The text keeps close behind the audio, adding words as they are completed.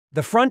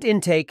The front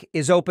intake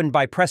is opened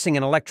by pressing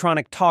an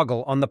electronic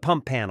toggle on the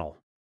pump panel.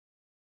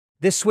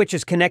 This switch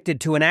is connected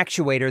to an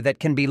actuator that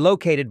can be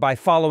located by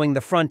following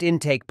the front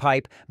intake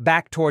pipe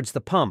back towards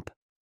the pump.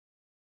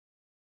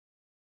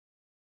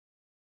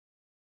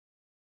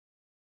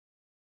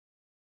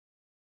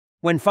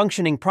 When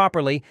functioning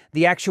properly,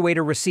 the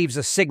actuator receives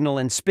a signal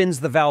and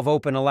spins the valve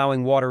open,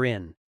 allowing water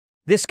in.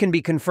 This can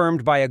be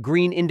confirmed by a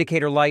green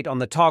indicator light on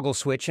the toggle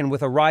switch and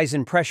with a rise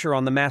in pressure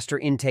on the master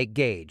intake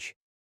gauge.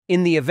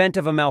 In the event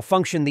of a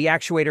malfunction, the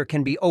actuator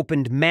can be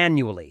opened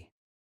manually.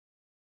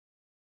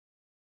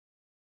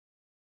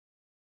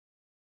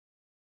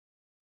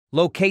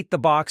 Locate the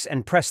box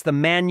and press the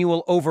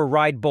manual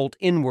override bolt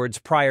inwards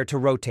prior to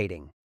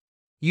rotating.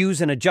 Use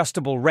an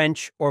adjustable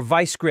wrench or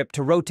vice grip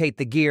to rotate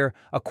the gear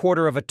a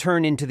quarter of a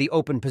turn into the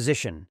open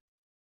position.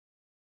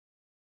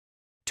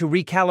 To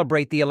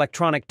recalibrate the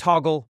electronic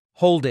toggle,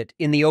 hold it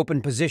in the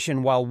open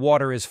position while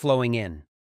water is flowing in.